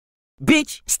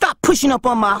Bitch, stop pushing up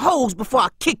on my hoes before I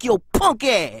kick your punk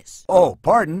ass. Oh,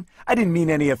 pardon. I didn't mean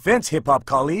any offense, hip-hop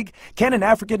colleague. Can an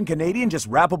African-Canadian just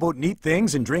rap about neat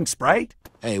things and drink Sprite?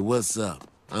 Hey, what's up?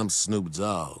 I'm Snoop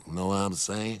Dogg, know what I'm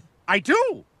saying? I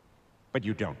do! But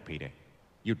you don't, Peter.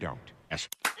 You don't. Yes.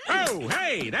 Oh,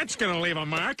 hey, that's gonna leave a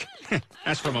mark.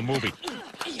 That's from a movie.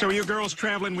 So are you girls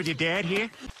traveling with your dad here?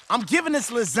 I'm giving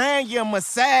this lasagna a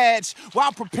massage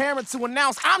while preparing to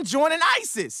announce I'm joining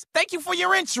ISIS. Thank you for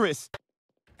your interest.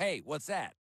 Hey, what's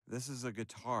that? This is a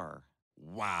guitar.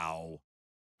 Wow.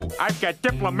 I've got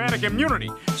diplomatic immunity,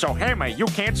 so Hammer, you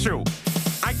can't sue.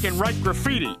 I can write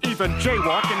graffiti, even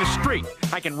jaywalk in the street.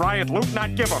 I can riot, loot,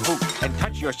 not give a hoot, and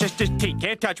touch your sister's teeth.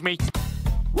 Can't touch me.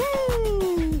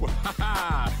 Woo!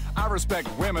 I respect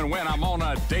women when I'm on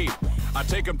a date. I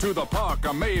take them to the park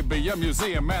or maybe a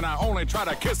museum, and I only try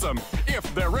to kiss them if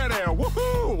they're ready.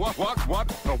 Woohoo!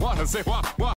 What? Say what?